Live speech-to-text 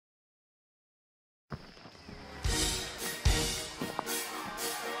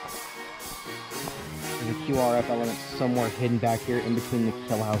QRF element somewhere hidden back here in between the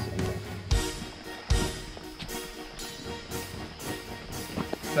kill house and the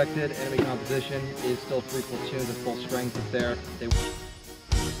expected enemy composition is still 3 platoons at full strength. If there,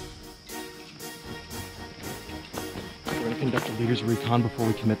 we're going to conduct a leader's recon before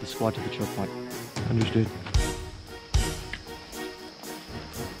we commit the squad to the choke point. Understood.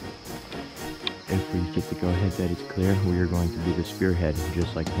 If we get the go-ahead that it's clear, we are going to be the spearhead,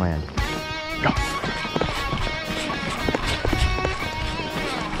 just like planned. Go!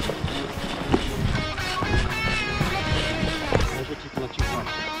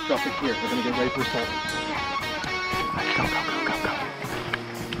 Drop it here. We're going to get ready for assault. Go, go, go, go, go.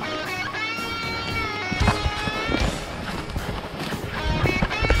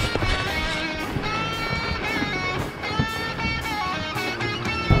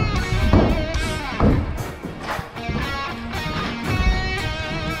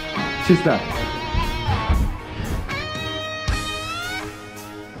 Sister.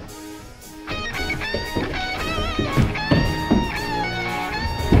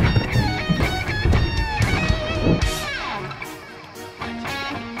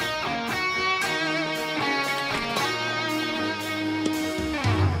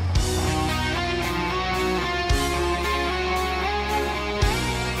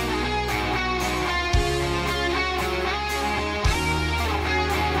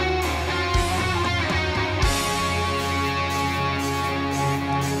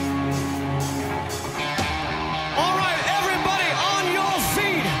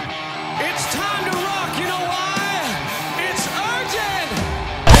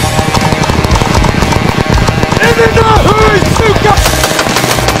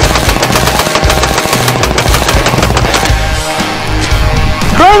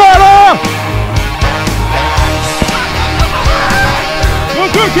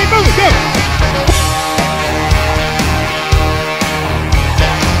 Keep moving, go!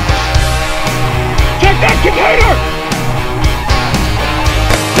 Check that container!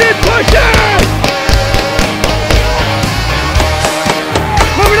 Keep pushing!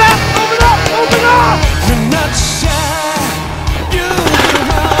 Move it up, move it up, move it up! You're not shy, you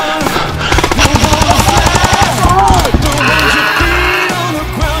run. You wanna fly, don't hold your feet on the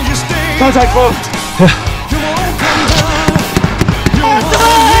ground, you stay. Contact close. You won't come down.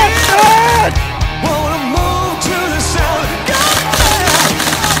 Wanna move to the sound,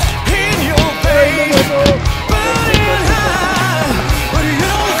 in your veins, burning high, but you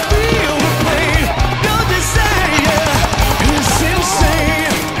don't feel the pain. Your desire is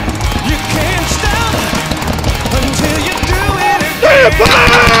insane. You can't stop until you do it.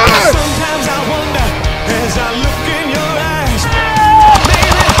 Sometimes I wonder as I look in your eyes, maybe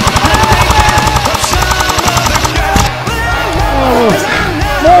you're thinking of some other guy, but I know 'cause I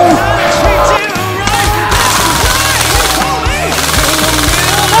know.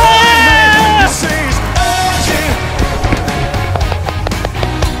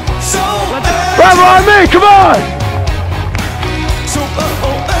 Bravo on me, come on! So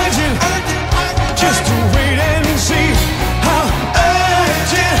urgent, just to wait and see how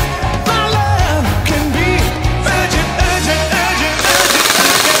urgent my love can be. Urgent, urgent, urgent, urgent,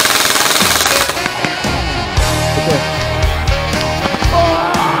 urgent.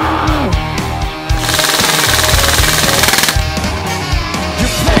 You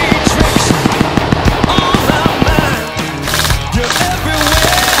play tricks on my mind. You're everywhere.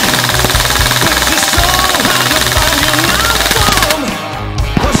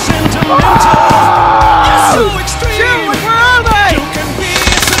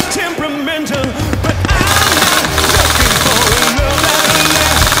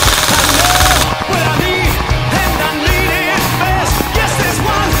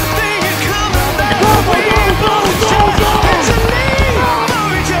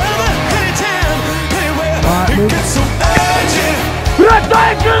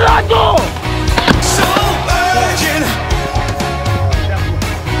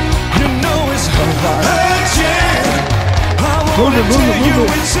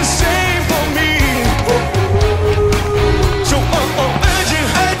 It's the same for me. So urgent,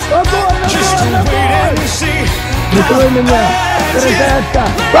 just to wait and see.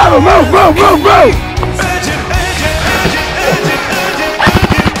 Bravo, move, move, move, move! Urgent, urgent, urgent, urgent, urgent.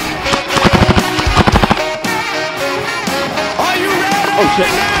 Are you ready? Oh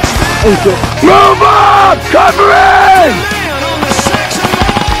shit. Oh shit. Move up! Covering!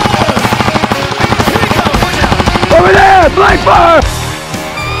 Over there! Black bar!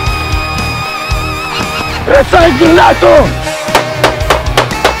 Está inclinato!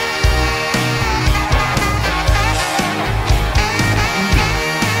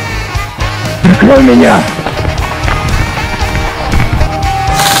 Прикрой меня!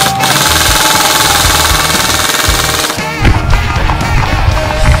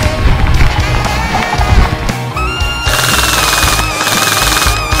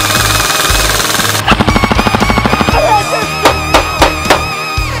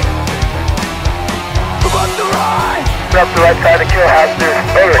 Up the right side of the kill house,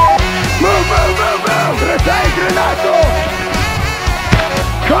 there's Bayer. Move! Бросай гранату!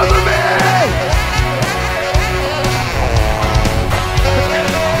 Cover me!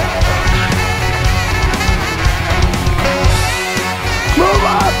 Move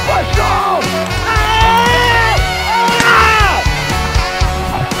up! Пошел!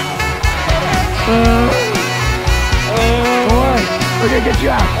 We're gonna get you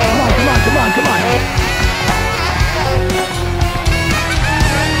out! Come on!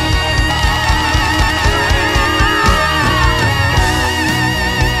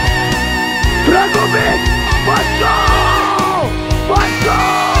 Dragobit! Пошел!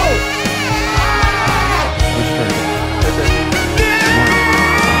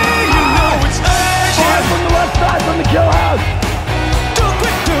 You know it's urgent. From the left side, from the kill house! Too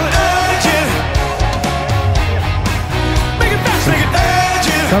quick to urgent. Make it fast, make it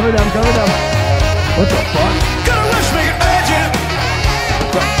urgent. Cover them! What the fuck? Gotta rush, make it urgent.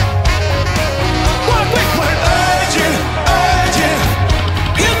 One quick, one urgent.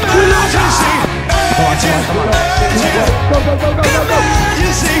 Emergency. Urgent. Go!